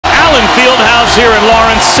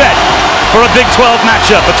set for a Big 12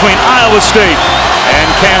 matchup between Iowa State and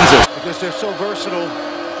Kansas. Because they're so versatile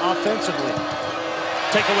offensively.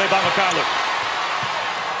 Takeaway by Mykhailiuk.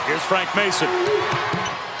 Here's Frank Mason.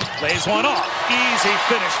 Lays one off. Easy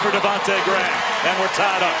finish for Devontae Graham. And we're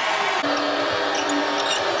tied up.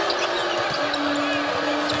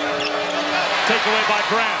 Takeaway by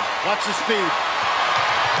Graham. Watch the speed.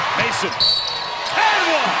 Mason. And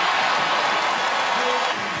one.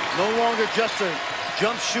 No longer just a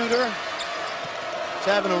jump shooter. He's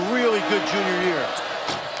having a really good junior year.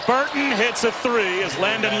 Burton hits a three as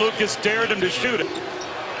Landon Lucas dared him to shoot it.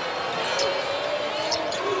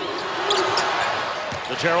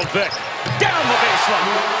 Gerald Vick down the baseline.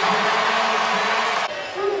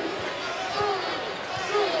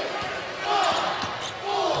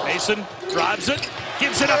 Mason drives it,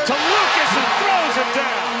 gives it up to Lucas and throws it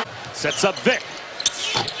down. Sets up Vick.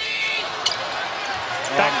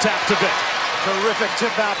 Back tap to Vick. Terrific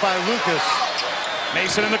tip out by Lucas.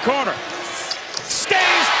 Mason in the corner.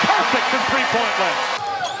 Stays perfect from three-point land.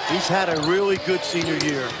 He's had a really good senior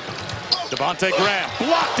year. Devontae Graham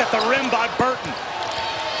blocked at the rim by Burton.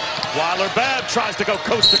 Weiler-Babb tries to go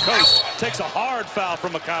coast to coast. Takes a hard foul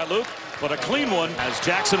from Mykhailiuk, but a clean one as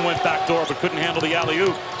Jackson went backdoor but couldn't handle the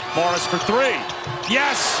alley-oop. Morris for three.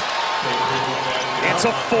 Yes! It's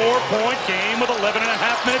a 4-point game with 11 and a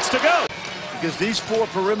half minutes to go. Because these four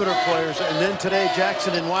perimeter players, and then today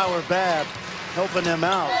Jackson and Weiler-Babb helping them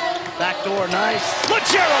out. Backdoor, nice.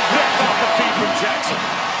 LeGerald Vick off the feet from Jackson.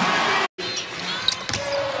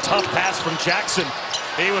 Tough pass from Jackson.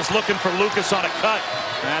 He was looking for Lucas on a cut.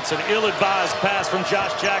 That's an ill-advised pass from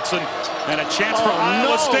Josh Jackson and a chance for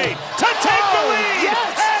Iowa State to take the lead.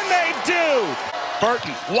 Yes. And they do.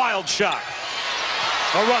 Burton, wild shot.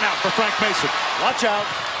 A run out for Frank Mason. Watch out.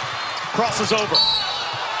 Crosses over.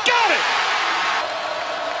 Got it.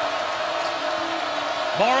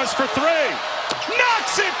 Morris for three.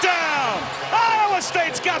 Knocks it down. Iowa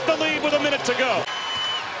State's got the lead with a minute to go.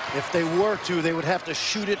 If they were to, they would have to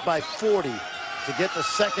shoot it by 40 to get the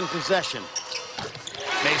second possession.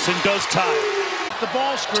 Mason does tie. The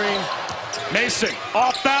ball screen. Mason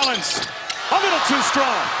off balance. A little too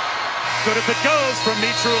strong. Good if it goes from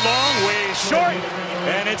Mitru Long, way short.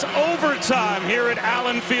 And it's overtime here at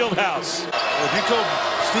Allen Fieldhouse. Well, if you told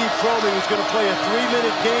Steve Prohm he was going to play a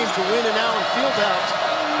 3-minute game to win in Allen Fieldhouse,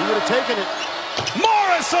 he would have taken it.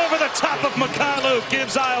 Morris over the top of Mykhailiuk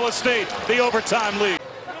gives Iowa State the overtime lead.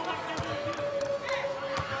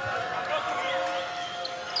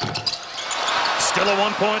 Still a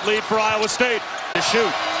 1-point lead for Iowa State. To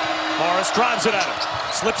shoot. Morris drives it at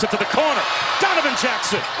him. Slips it to the corner. Donovan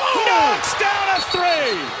Jackson knocks down a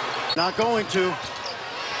three. Not going to.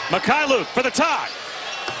 Mykhailiuk for the tie.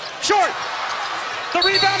 Short. The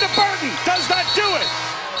rebound to Burton. Does that do it?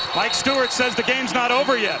 Mike Stewart says the game's not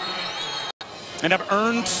over yet. And have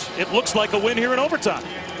earned, it looks like, a win here in overtime.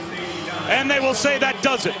 And they will say that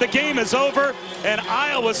does it. The game is over, and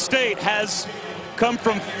Iowa State has come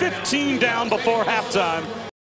from 15 down before halftime